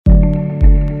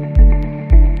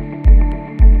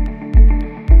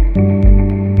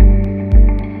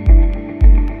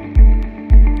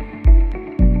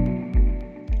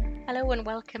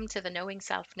Welcome to the Knowing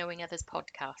Self, Knowing Others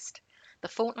podcast, the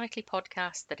fortnightly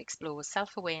podcast that explores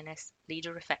self awareness,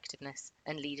 leader effectiveness,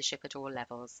 and leadership at all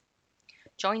levels.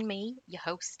 Join me, your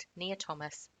host, Nia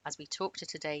Thomas, as we talk to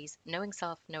today's Knowing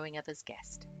Self, Knowing Others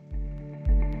guest.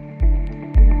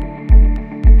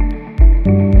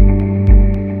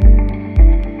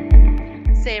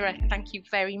 Sarah, thank you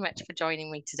very much for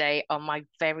joining me today on my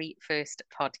very first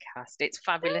podcast. It's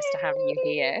fabulous to have you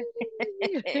here.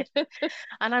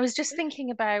 And I was just thinking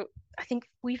about, I think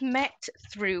we've met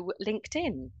through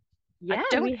LinkedIn. Yeah, I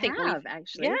don't we think we've, have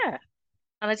actually. yeah,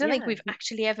 and I don't think Yeah. we've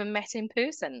actually ever met in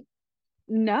person.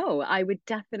 No, I would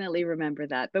definitely remember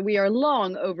that, but we are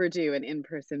long overdue an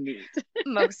in-person meet.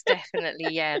 Most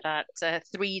definitely, yeah, that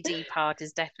 3D part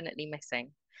is definitely missing.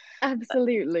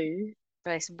 Absolutely.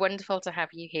 But it's wonderful to have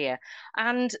you here.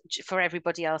 And for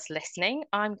everybody else listening,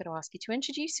 I'm going to ask you to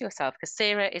introduce yourself because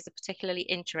Sarah is a particularly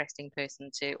interesting person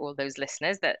to all those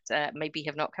listeners that maybe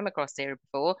have not come across Sarah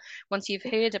before. Once you've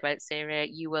heard about Sarah,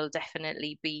 you will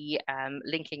definitely be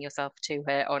linking yourself to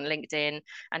her on LinkedIn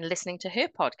and listening to her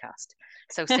podcast.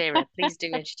 So, Sarah, please do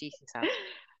introduce yourself.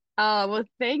 Well,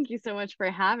 thank you so much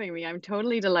for having me. I'm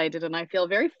totally delighted and I feel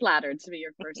very flattered to be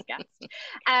your first guest.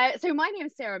 So my name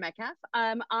is Sarah Metcalfe.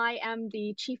 I am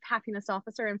the Chief Happiness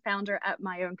Officer and founder at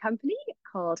my own company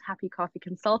called Happy Coffee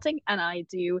Consulting, and I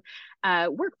do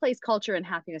workplace culture and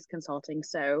happiness consulting.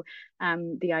 So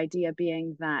the idea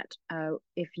being that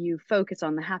if you focus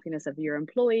on the happiness of your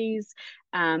employees,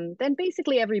 then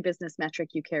basically every business metric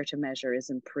you care to measure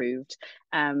is improved.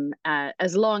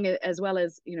 As well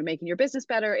as making your business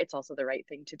better, it's also the right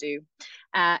thing to do.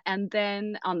 And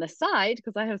then on the side,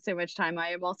 because I have so much time,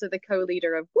 I am also the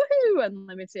co-leader of Woohoo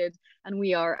Unlimited, and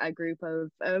we are a group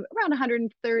of around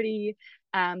 130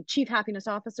 chief happiness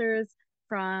officers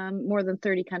from more than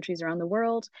 30 countries around the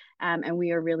world, and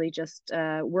we are really just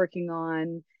working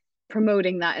on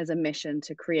promoting that as a mission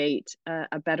to create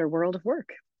a better world of work.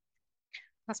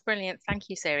 That's brilliant. Thank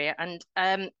you, Sarah.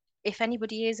 And if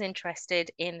anybody is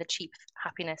interested in the Chief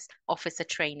Happiness Officer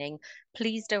training,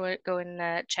 please do go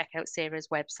and check out Sarah's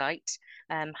website,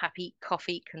 Happy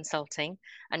Coffee Consulting,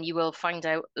 and you will find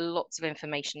out lots of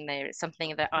information there. It's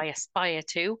something that I aspire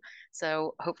to.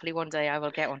 So hopefully one day I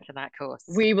will get onto that course.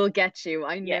 We will get you.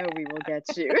 I Yeah. know we will get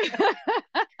you.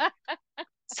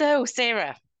 So,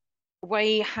 Sarah,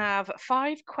 we have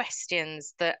 5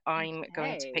 questions that I'm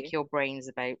going to Okay. pick your brains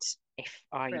about, if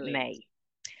I Brilliant. may.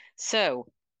 So,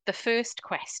 the first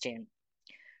question,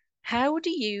 how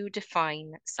do you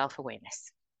define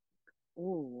self-awareness?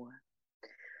 Ooh.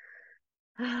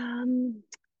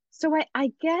 So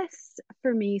I guess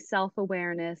for me,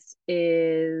 self-awareness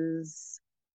is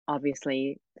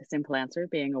obviously the simple answer,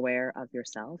 being aware of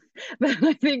yourself. But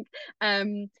I think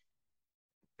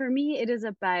for me, it is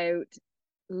about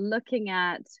looking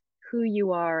at who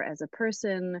you are as a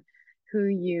person, who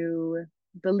you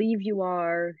believe you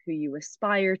are, who you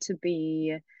aspire to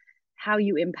be, how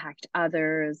you impact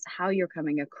others, how you're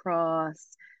coming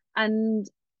across, and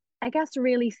I guess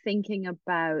really thinking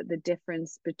about the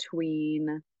difference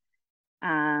between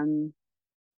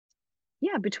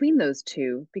between those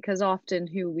two, because often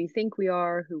who we think we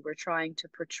are, who we're trying to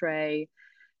portray,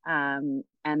 and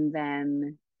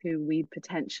then who we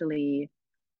potentially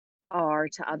are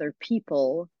to other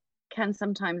people can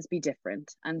sometimes be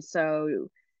different. And so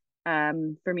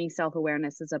for me,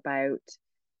 self-awareness is about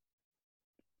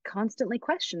constantly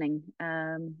questioning,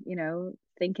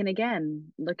 thinking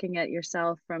again, looking at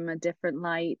yourself from a different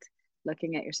light,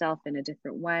 looking at yourself in a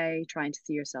different way, trying to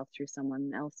see yourself through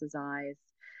someone else's eyes.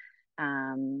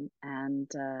 And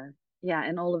yeah,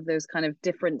 and all of those kind of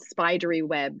different spidery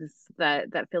webs that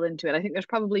fill into it. I think there's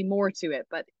probably more to it,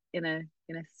 but in a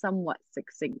somewhat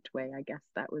succinct way, I guess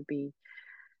that would be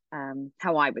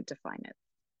how I would define it.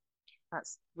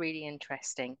 That's really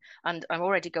interesting. And I'm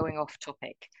already going off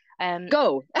topic.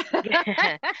 Go.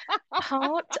 Yeah.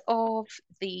 Part of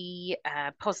the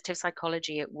positive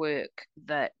psychology at work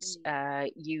that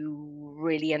you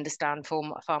really understand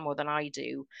far more than I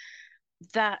do,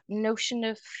 that notion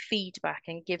of feedback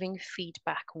and giving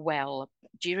feedback well.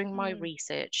 During my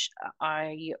research,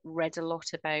 I read a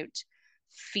lot about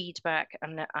feedback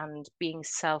and being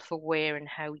self-aware and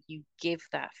how you give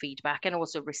that feedback and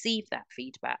also receive that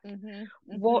feedback.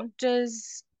 What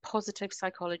does positive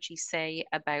psychology say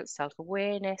about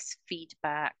self-awareness,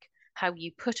 feedback, how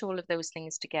you put all of those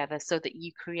things together so that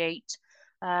you create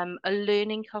a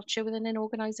learning culture within an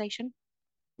organization?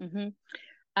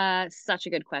 Such a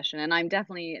good question. And I'm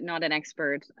definitely not an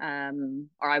expert,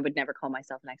 or I would never call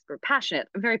myself an expert. Passionate.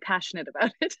 I'm very passionate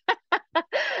about it.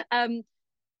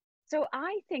 So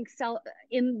I think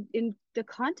in the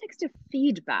context of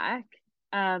feedback,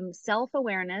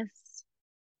 self-awareness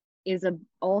is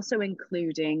also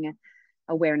including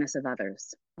awareness of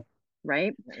others,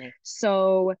 right? Definitely.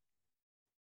 So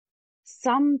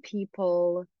some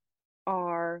people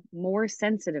are more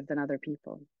sensitive than other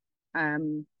people.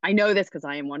 I know this because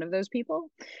I am one of those people.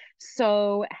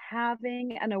 So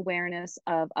having an awareness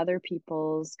of other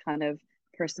people's kind of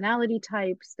personality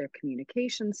types, their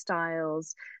communication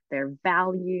styles, their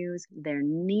values, their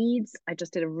needs. I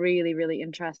just did a really, really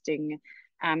interesting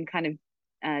kind of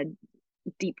uh,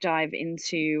 deep dive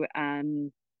into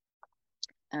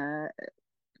uh,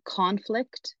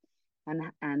 conflict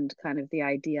and kind of the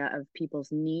idea of people's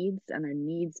needs and their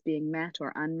needs being met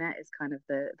or unmet is kind of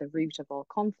the root of all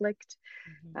conflict.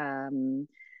 Hmm. Um,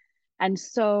 and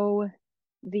so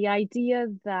the idea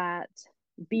that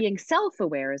being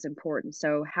self-aware is important.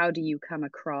 So how do you come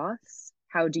across?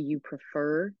 How do you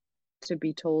prefer to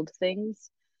be told things?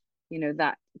 You know,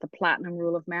 that the platinum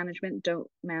rule of management, don't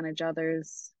manage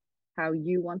others how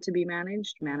you want to be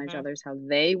managed, manage Hmm. others how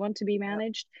they want to be Yep.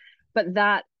 managed. But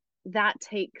that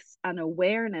takes an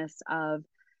awareness of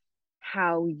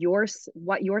how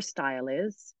what your style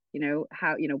is, you know,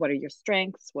 how, you know, what are your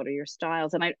strengths, what are your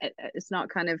styles. And it's not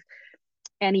kind of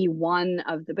any one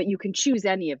of the, but you can choose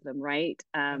any of them, right?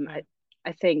 Hmm.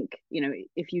 I think, you know,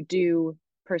 if you do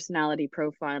personality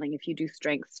profiling, if you do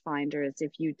strengths finders,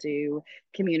 if you do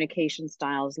communication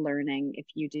styles learning, if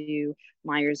you do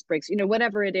Myers-Briggs, you know,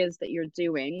 whatever it is that you're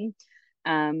doing,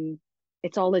 um,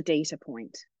 it's all a data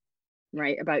point, Yeah.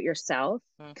 right, about yourself.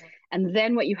 Hmm. And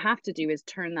then what you have to do is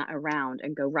turn that around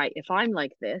and go, right, if I'm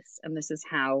like this, and this is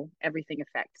how everything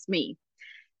affects me,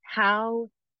 how,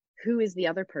 who is the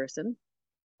other person?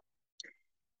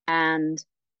 And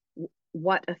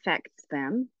what affects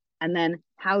them, and then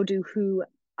how does who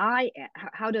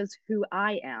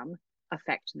I am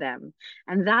affect them.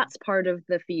 And that's part of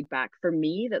the feedback for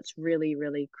me that's really,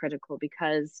 really critical,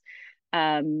 because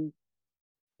um,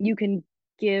 you can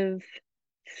give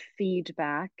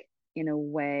feedback in a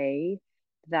way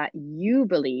that you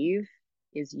believe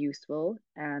is useful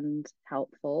and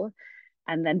helpful,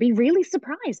 and then be really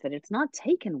surprised that it's not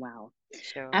taken well.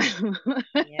 Sure. uh,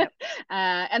 Yep.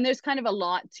 and there's kind of a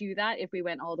lot to that if we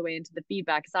went all the way into the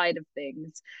feedback side of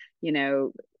things, you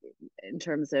know, in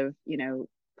terms of, you know,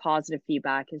 positive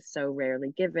feedback is so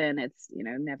rarely given. It's, you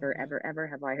know, never, Hmm. ever, ever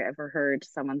have I ever heard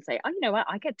someone say, oh, you know what,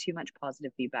 I get too much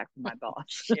positive feedback from my boss.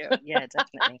 Sure. Yeah,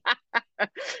 definitely.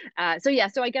 So, yeah,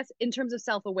 so I guess in terms of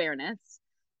self awareness,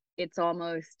 it's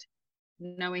almost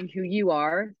knowing who you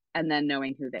are and then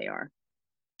knowing who they are.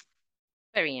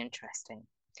 Very interesting.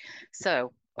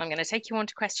 So I'm going to take you on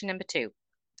to question number two.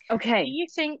 Do Okay. you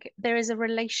think there is a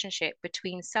relationship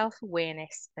between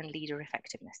self-awareness and leader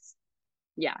effectiveness?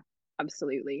 Yeah,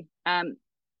 absolutely.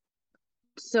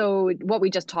 So what we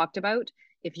just talked about,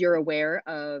 if you're aware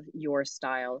of your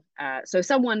style, so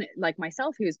someone like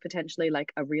myself who's potentially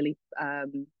like a really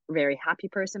very happy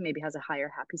person, maybe has a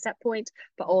higher happy set point,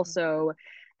 but Hmm. also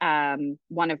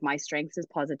one of my strengths is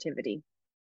positivity.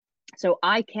 So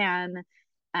I can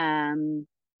um,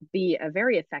 be a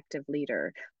very effective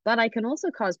leader, but I can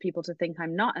also cause people to think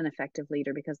I'm not an effective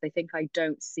leader because they think I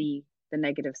don't see the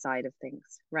negative side of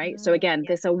things, right? So Mm, again,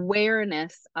 yeah. this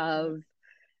awareness Hmm. of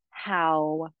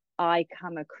how I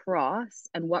come across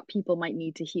and what people might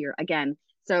need to hear. Again,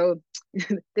 so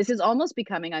this is almost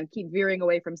becoming, I keep veering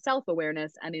away from self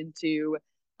awareness and into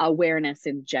awareness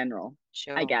in general,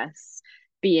 I Sure. guess.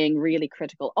 Being really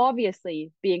critical.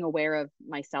 Obviously, being aware of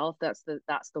myself, that's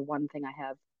the one thing I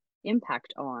have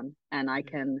impact on and I Mm.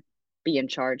 can be in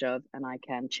charge of and I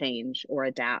can change or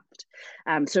adapt.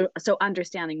 So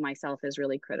understanding myself is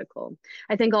really critical.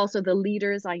 I think also the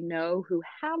leaders I know who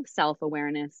have self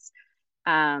awareness,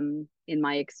 in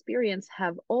my experience,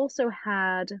 have also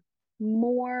had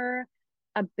more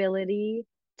ability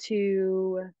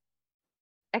to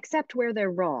accept where they're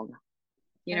wrong.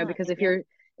 You know, Ah, because yeah.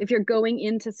 if you're going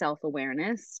into self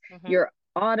awareness, Hmm. you're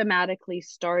automatically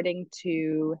starting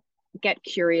to get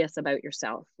curious about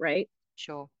yourself, right?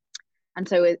 Sure. And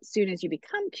so as soon as you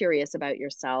become curious about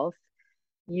yourself,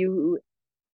 you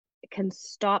can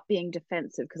stop being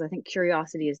defensive, because I think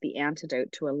curiosity is the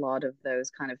antidote to a lot of those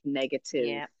kind of negative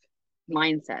Yeah. Yeah.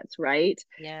 mindsets, right?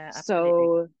 Yeah,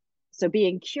 absolutely. So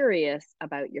being curious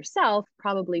about yourself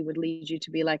probably would lead you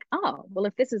to be like, oh, well,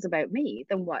 if this is about me,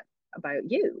 then what about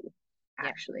you? Yeah.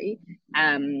 Actually,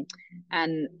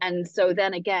 and so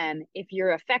then again, if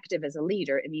you're effective as a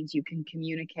leader, it means you can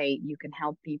communicate, you can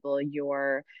help people,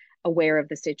 you're aware of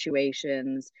the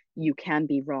situations, you can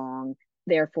be wrong,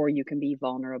 therefore you can be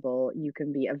vulnerable, you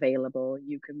can be available,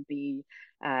 you can be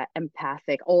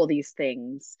empathic, all these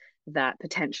things that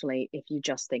potentially, if you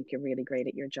just think you're really great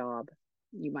at your job,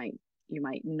 you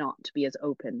might not be as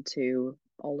open to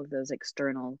all of those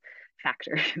external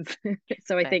factors.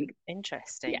 So I think,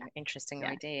 Very yeah, interesting yeah,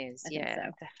 ideas. I think Yeah,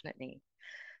 so. definitely.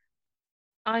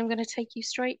 I'm going to take you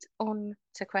straight on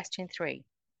to question three.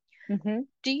 Hmm.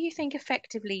 Do you think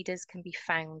effective leaders can be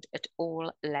found at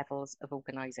all levels of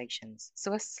organizations?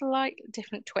 So a slight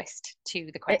different twist to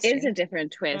the It is a question.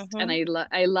 different twist, and Hmm.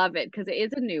 I love it because it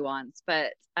is a nuance,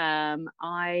 but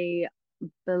I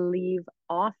believe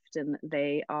often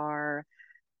they are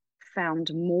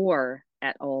found more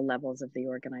at all levels of the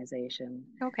organization,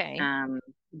 Okay. um,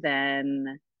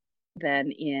 than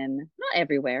in, not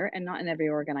everywhere and not in every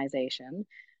organization,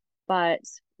 but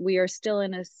we are still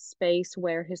in a space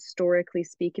where, historically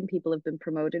speaking, people have been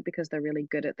promoted because they're really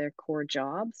good at their core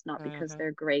jobs, not because Hmm.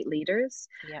 they're great leaders.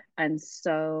 Yep. And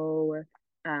so,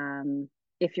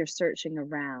 if you're searching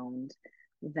around,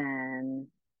 then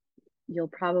you'll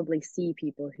probably see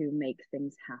people who make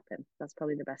things happen. That's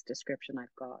probably the best description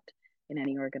I've got in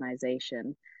any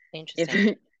organization. If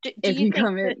Interesting. Do if you you think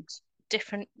come that in,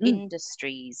 different mm,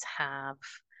 industries have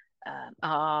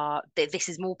this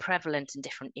is more prevalent in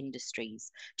different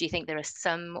industries? Do you think there are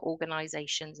some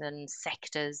organizations and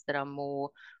sectors that are more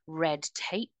red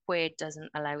tape where it doesn't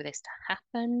allow this to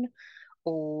happen?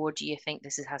 Or do you think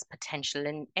has potential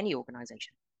in any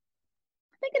organization?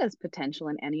 I think it has potential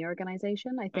in any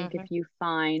organization. I think Hmm. if you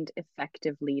find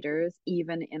effective leaders,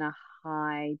 even in a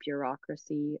high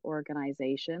bureaucracy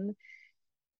organization,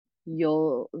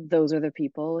 you'll those are the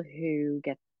people who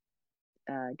get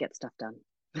stuff done.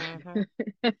 Hmm.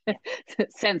 Yeah.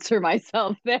 Censor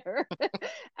myself there.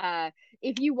 uh,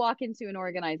 if you walk into an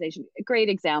organization, a great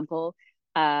example,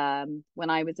 when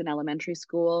I was in elementary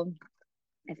school,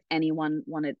 if anyone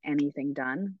wanted anything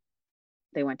done,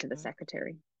 they went to the Mhm.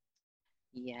 secretary.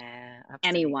 Yeah,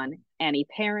 Anyone, absolutely. any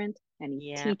parent, any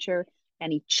Yeah. teacher,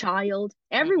 any child,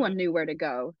 Hmm. everyone knew where to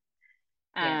go.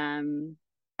 Yeah. Um,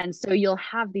 and so you'll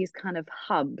have these kind of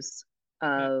hubs Hmm.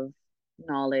 of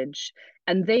knowledge,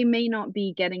 and they may not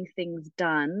be getting things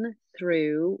done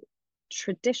through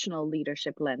traditional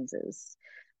leadership lenses.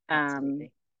 Um,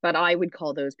 Absolutely. but I would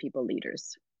call those people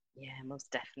leaders. Yeah, most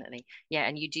definitely. Yeah,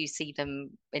 and you do see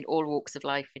them in all walks of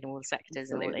life, in all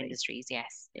sectors, all Absolutely. industries,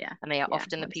 yes. Yeah. And they are Yeah,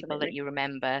 often the people that absolutely. you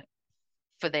remember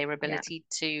for their Yeah. ability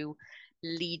to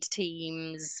lead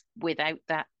teams without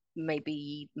that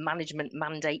maybe management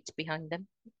mandate behind them.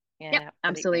 Yep, Yeah,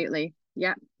 absolutely. absolutely.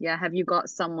 Yeah. Yeah. Have you got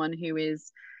someone who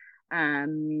is,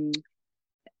 um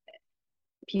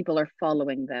people are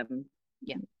following them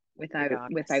Yeah, without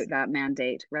regardless. that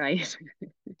mandate, right?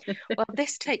 Well,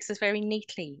 this takes us very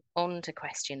neatly on to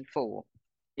question four.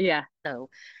 Yeah. So,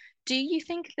 do you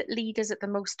think that leaders at the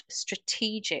most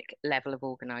strategic level of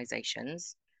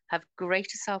organizations have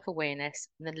greater self-awareness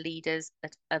than leaders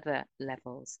at other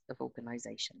levels of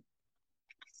organization?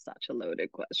 Such a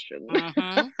loaded question.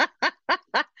 Mm-hmm.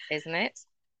 Isn't it?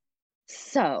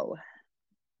 So,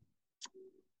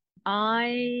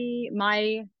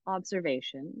 my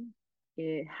observation,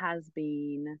 it has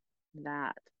been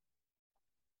that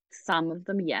some of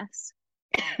them, yes.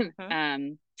 Mm-hmm.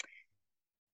 um,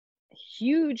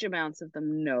 Huge amounts of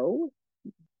them, no,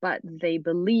 but they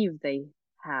believe they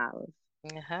have,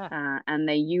 Uh-huh. and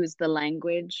they use the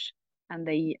language, and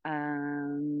they,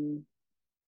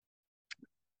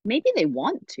 maybe they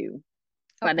want to,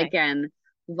 but Okay. again,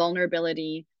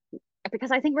 vulnerability,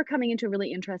 because I think we're coming into a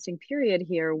really interesting period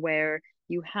here where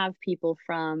you have people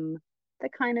from the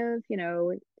kind of,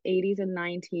 80s and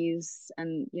 90s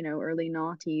and, early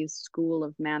noughties school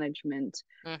of management,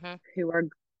 Mm-hmm. who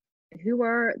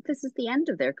are this is the end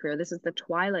of their career, this is the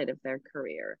twilight of their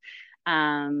career.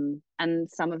 And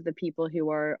some of the people who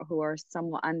are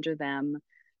somewhat under them,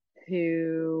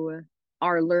 who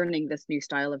are learning this new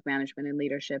style of management and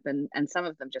leadership, and some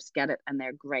of them just get it and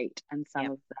they're great, and some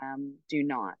Yeah. of them do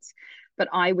not. But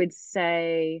I would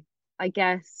say, I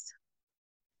guess,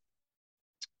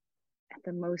 at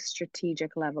the most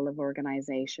strategic level of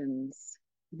organizations,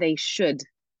 they should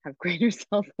have greater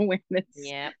self-awareness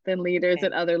Yeah. than leaders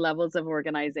at Okay. other levels of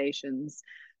organizations.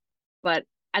 But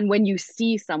and when you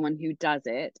see someone who does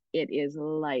it, it is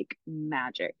like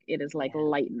magic. It is like Yeah.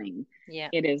 lightning. Yeah.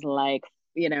 It is like,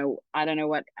 I don't know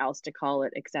what else to call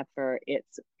it except for it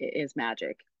is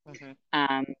magic. Mm-hmm.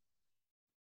 Um,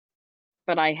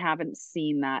 but I haven't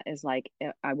seen that as like,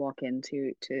 I walk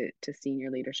into to senior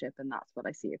leadership and that's what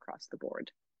I see across the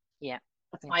board. Yeah.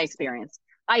 That's my Interesting. experience.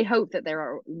 I hope that there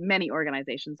are many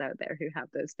organizations out there who have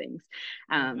those things.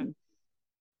 Mm-hmm. Um,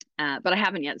 but I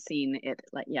haven't yet seen it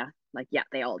like,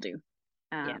 they all do.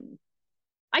 Yeah. Um,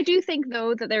 I do think,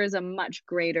 though, that there is a much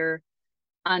greater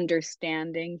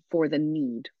understanding for the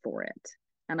need for it.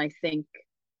 And I think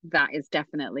that is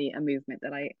definitely a movement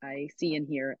that I see and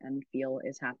hear and feel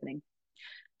is happening.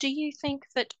 Do you think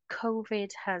that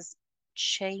COVID has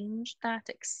changed that,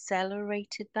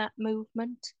 accelerated that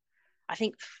movement? I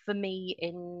think for me,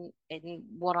 in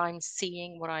what I'm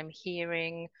seeing, what I'm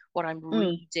hearing, what I'm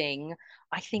Mm, reading,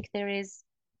 I think there is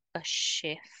a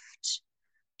shift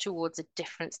towards a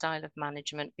different style of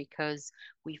management because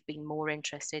we've been more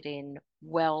interested in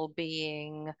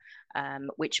well-being,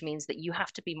 which means that you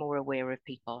have to be more aware of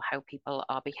people, how people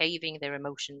are behaving, their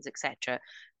emotions, etc.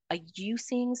 Are you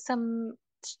seeing some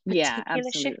yeah,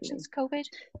 particular shift absolutely. since COVID?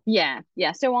 Yeah,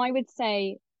 yeah. So I would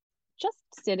say just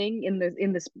sitting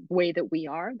in this way that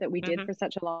we did Hmm. for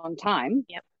such a long time,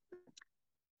 Yep.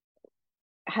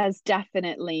 has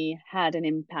definitely had an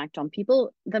impact on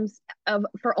people them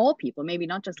for all people, maybe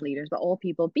not just leaders, but all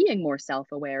people being more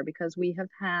self-aware, because we have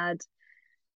had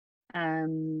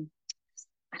um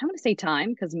I don't want to say time,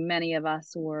 because many of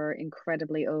us were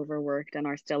incredibly overworked and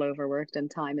are still overworked,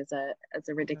 and time is a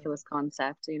Hmm. ridiculous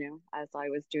concept, as I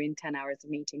was doing 10 hours of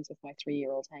meetings with my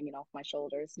 3-year-old hanging off my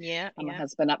shoulders Yeah, and my yeah,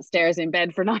 husband upstairs in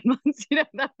bed for 9 months.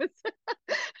 That was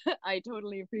I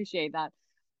totally appreciate that.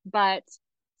 But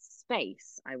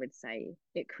space, I would say,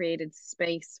 it created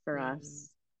space for mm, us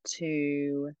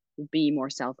to be more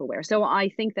self-aware. So I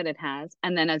think that it has.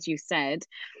 And then, as you said,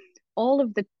 all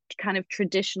of the kind of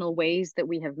traditional ways that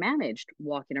we have managed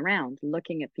walking around,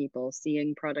 looking at people,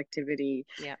 seeing productivity,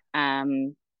 yeah,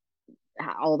 um,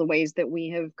 all the ways that we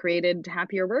have created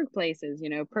happier workplaces,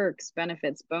 perks,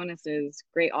 benefits, bonuses,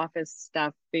 great office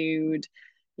stuff, food,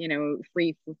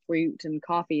 free fruit and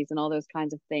coffees and all those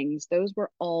kinds of things. Those were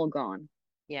all gone.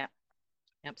 yeah,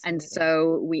 And absolutely.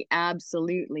 so we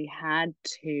absolutely had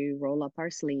to roll up our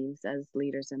sleeves as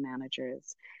leaders and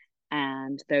managers.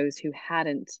 And those who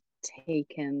hadn't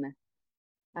taken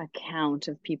account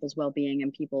of people's well-being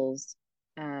and people's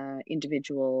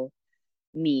individual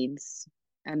needs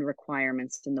and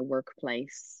requirements in the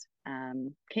workplace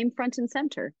came front and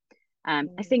center. I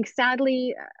Mm, think,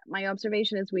 sadly, my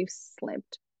observation is we've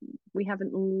slipped. We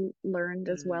haven't learned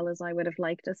as mm, well as I would have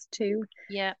liked us to.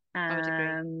 yeah, I would agree.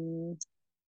 Um,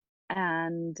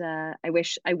 and I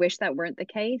wish that weren't the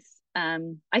case.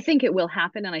 I think it will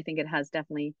happen, and I think it has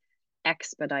definitely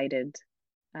expedited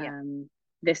Yeah. um,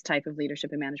 this type of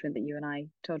leadership and management that you and I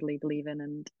totally believe in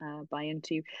and buy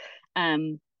into,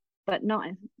 um, but not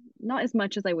as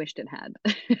much as I wished it had.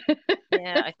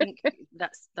 Yeah, I think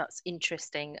that's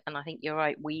interesting, and I think you're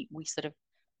right. We sort of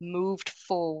moved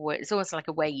forward. It's almost like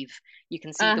a wave. You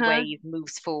can see the Uh-huh. wave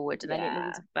moves forward, and then it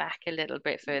moves Yeah. back a little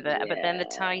bit further. But then the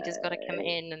tide has got to come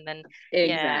Yeah. in, and then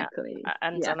yeah, Exactly. Yeah.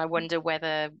 and I wonder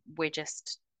whether we're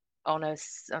just on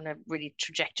on a really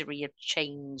trajectory of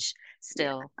change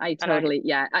Yeah. still. I And I totally,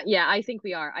 yeah. Yeah, I think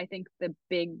we are. I think the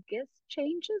biggest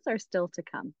changes are still to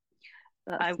come.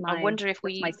 I, That's I my wonder if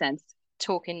that's my we sense.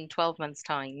 talk in 12 months'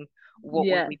 time, what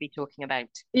would Yeah. we be talking about?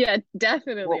 Yeah,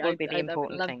 definitely. What would I'd be the I'd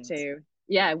important love things? to.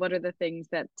 Yeah, Yeah, what are the things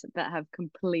that have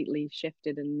completely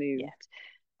shifted and yeah.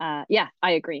 moved? Yeah,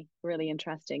 I agree. Really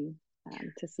interesting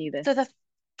to see So the this.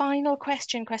 final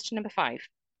question, question number five.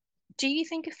 Do you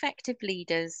think effective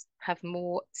leaders have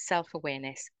more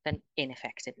self-awareness than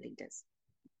ineffective leaders?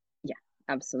 Yeah,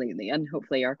 absolutely. And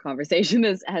hopefully our conversation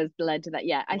has led to that.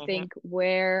 Yeah, I Hmm. think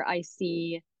where I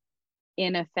see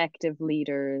ineffective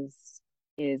leaders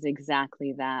is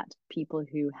exactly that. People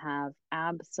who have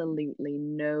absolutely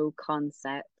no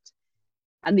concept.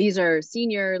 And these are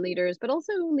senior leaders, but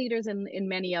also leaders in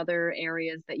many other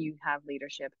areas that you have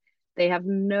leadership. They have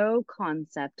no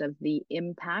concept of the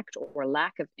impact or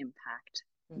lack of impact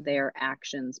Hmm. their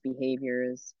actions,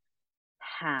 behaviors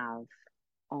have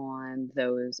on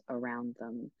those around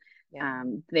them. Yeah,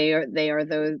 They are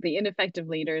those the ineffective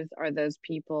leaders are those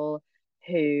people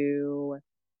who,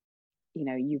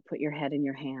 you put your head in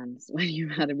your hands when you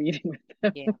had a meeting with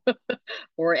yeah, them,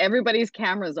 or everybody's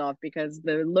cameras off because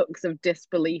the looks of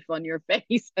disbelief on your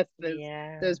face as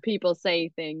yeah, those people say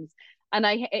things. And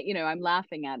I'm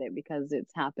laughing at it because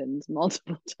it's happened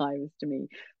multiple times to me,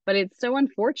 but it's so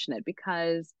unfortunate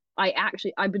because I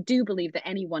do believe that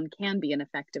anyone can be an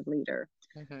effective leader,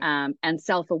 hmm, and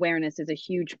self-awareness is a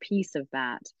huge piece of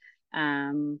that,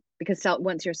 because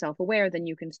once you're self-aware, then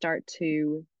you can start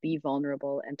to be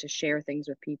vulnerable and to share things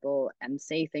with people and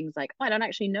say things like, oh, I don't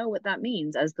actually know what that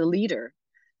means, as the leader,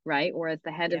 right, or as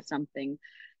the head yeah, of something.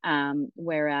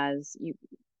 Whereas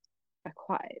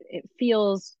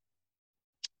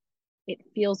it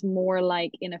feels more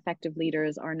like ineffective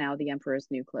leaders are now the emperor's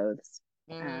new clothes.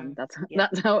 mm, That's yeah,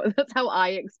 that's how I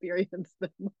experience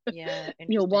them. yeah,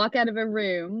 You'll interesting. walk out of a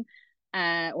room,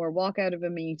 or walk out of a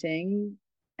meeting,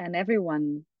 and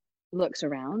everyone looks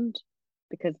around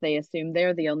because they assume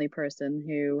they're the only person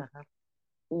who Uh-huh.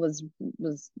 was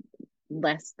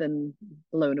less than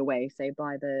blown away, say,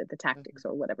 by the Hmm. tactics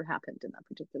or whatever happened in that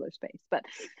particular space. But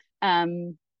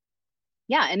um,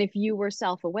 yeah, and if you were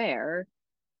self-aware,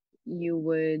 you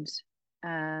would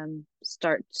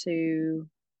start to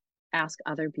ask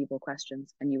other people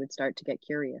questions, and you would start to get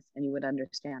curious, and you would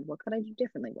understand, what could I do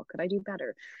differently, what could I do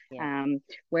better, Yeah, um,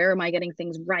 where am I getting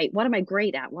things right, what am I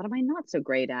great at, what am I not so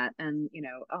great at, and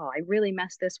oh, I really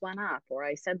messed this one up, or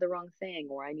I said the wrong thing,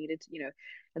 or I needed to,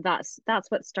 that's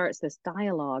what starts this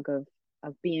dialogue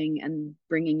of being and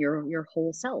bringing your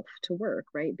whole self to work,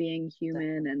 right? Being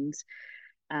human definitely.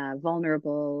 and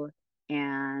vulnerable,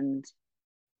 and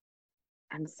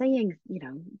saying,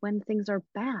 when things are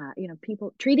bad,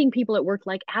 people treating people at work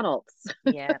like adults.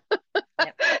 Yeah.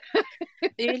 Yeah.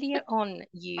 Earlier on,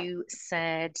 you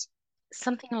said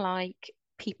something like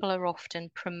people are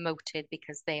often promoted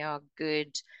because they are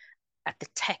good at the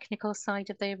technical side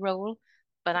of their role,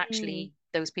 but Mm, actually,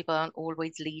 those people aren't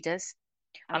always leaders.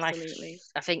 And absolutely.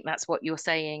 I think that's what you're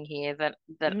saying here, that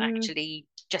Mm, actually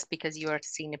just because you're at a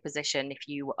senior position, if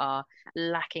you are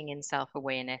lacking in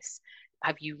self-awareness,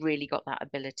 have you really got that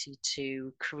ability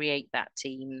to create that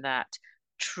team, that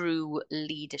true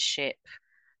leadership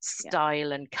yeah.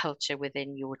 style and culture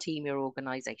within your team, your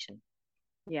organization?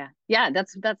 Yeah. Yeah,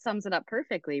 that sums it up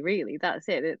perfectly, really. That's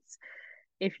it. It's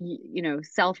if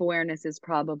self-awareness is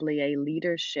probably a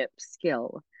leadership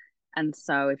skill. And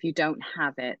so if you don't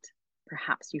have it,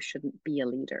 perhaps you shouldn't be a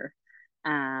leader.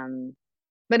 Um,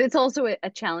 but it's also a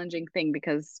challenging thing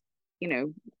because, you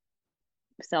know,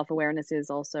 self-awareness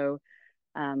is also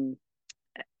um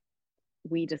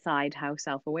we decide how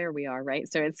self-aware we are,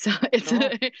 right? So it's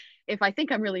Sure. if I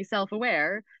think I'm really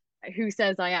self-aware, who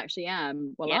says I actually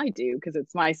am? Well, Yep. I do, because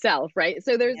it's myself, right?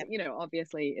 So there's, Yep.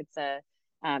 obviously it's a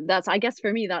that's, I guess,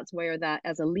 for me, that's where that,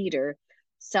 as a leader,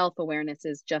 self-awareness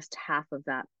is just half of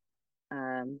that.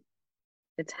 um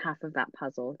it's half of that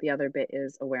puzzle. The other bit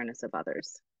is awareness of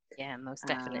others. Yeah, most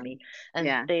definitely. um And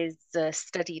yeah. there's a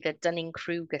study, the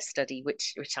Dunning-Kruger study,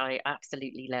 which I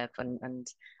absolutely love. And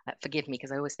forgive me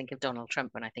because I always think of Donald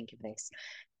Trump when I think of this.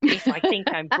 If I think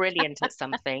I'm brilliant at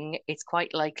something, it's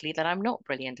quite likely that I'm not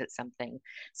brilliant at something.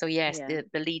 So yes, Yeah,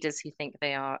 the leaders who think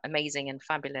they are amazing and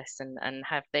fabulous and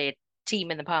have their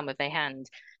team in the palm of their hand,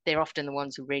 they're often the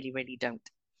ones who really, really don't.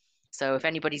 So if yeah,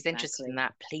 anybody's interested in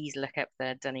exactly. that, please look up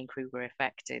the Dunning-Kruger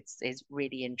effect. It's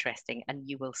really interesting, and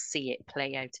you will see it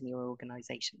play out in your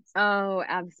organizations. Oh,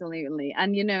 absolutely.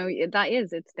 And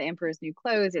it's the emperor's new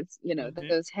clothes. It's, Hmm.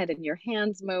 those head in your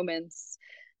hands moments.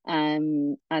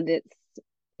 And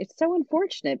it's so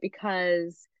unfortunate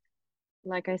because,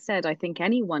 like I said, I think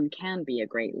anyone can be a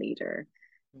great leader.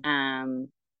 Um,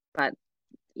 but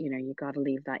you got to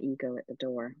leave that ego at the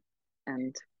door.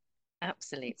 And it's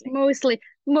Absolutely.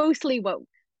 mostly what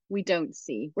we don't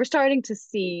see. We're starting to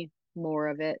see more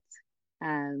of it.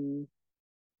 Um,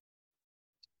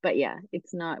 but yeah,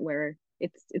 it's not where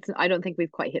it's I don't think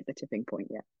we've quite hit the tipping point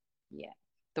yet. Yeah.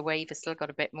 The wave has still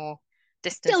got a bit more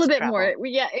distance Still a to bit more. travel.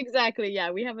 Yeah, exactly. Yeah,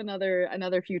 we have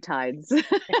another few tides.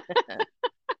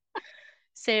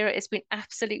 Sarah, it's been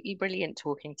absolutely brilliant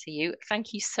talking to you.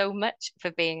 Thank you so much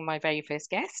for being my very first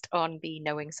guest on the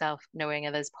Knowing Self, Knowing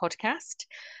Others podcast.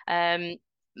 Um,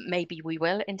 Maybe we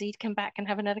will indeed come back and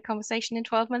have another conversation in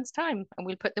 12 months' time, and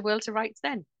we'll put the world to rights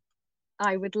then.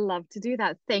 I would love to do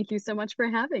that. Thank you so much for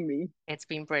having me. It's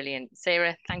been brilliant.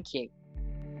 Sarah, thank you.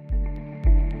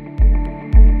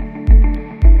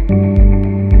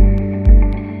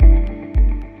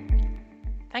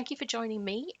 Thank you for joining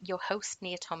me, your host,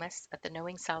 Nia Thomas, at the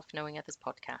Knowing Self, Knowing Others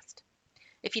podcast.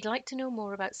 If you'd like to know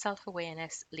more about self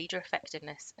awareness, leader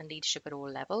effectiveness, and leadership at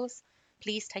all levels,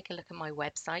 please take a look at my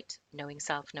website,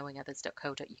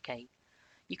 knowingselfknowingothers.co.uk.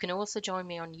 You can also join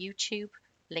me on YouTube,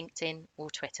 LinkedIn,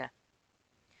 or Twitter.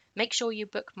 Make sure you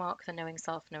bookmark the Knowing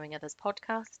Self, Knowing Others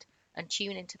podcast and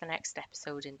tune into the next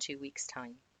episode in 2 weeks'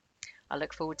 time. I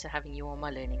look forward to having you on my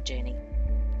learning journey.